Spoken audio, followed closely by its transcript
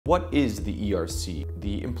What is the ERC?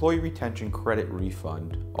 The Employee Retention Credit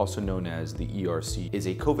Refund, also known as the ERC, is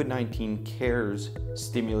a COVID-19 CARES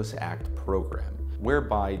Stimulus Act program,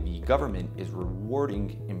 whereby the government is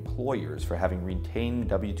rewarding employers for having retained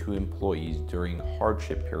W-2 employees during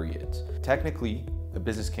hardship periods. Technically, a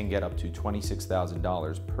business can get up to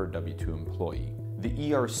 $26,000 per W-2 employee.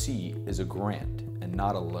 The ERC is a grant and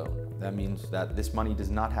not a loan. That means that this money does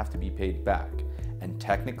not have to be paid back. And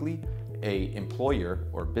technically, an employer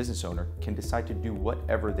or business owner can decide to do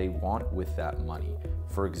whatever they want with that money.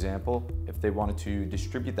 For example, if they wanted to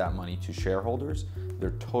distribute that money to shareholders,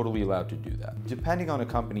 they're totally allowed to do that. Depending on a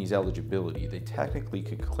company's eligibility, they technically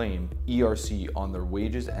could claim ERC on their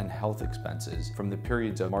wages and health expenses from the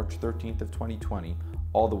periods of March 13th of 2020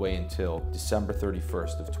 all the way until December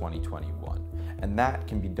 31st of 2021. And that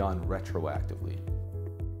can be done retroactively.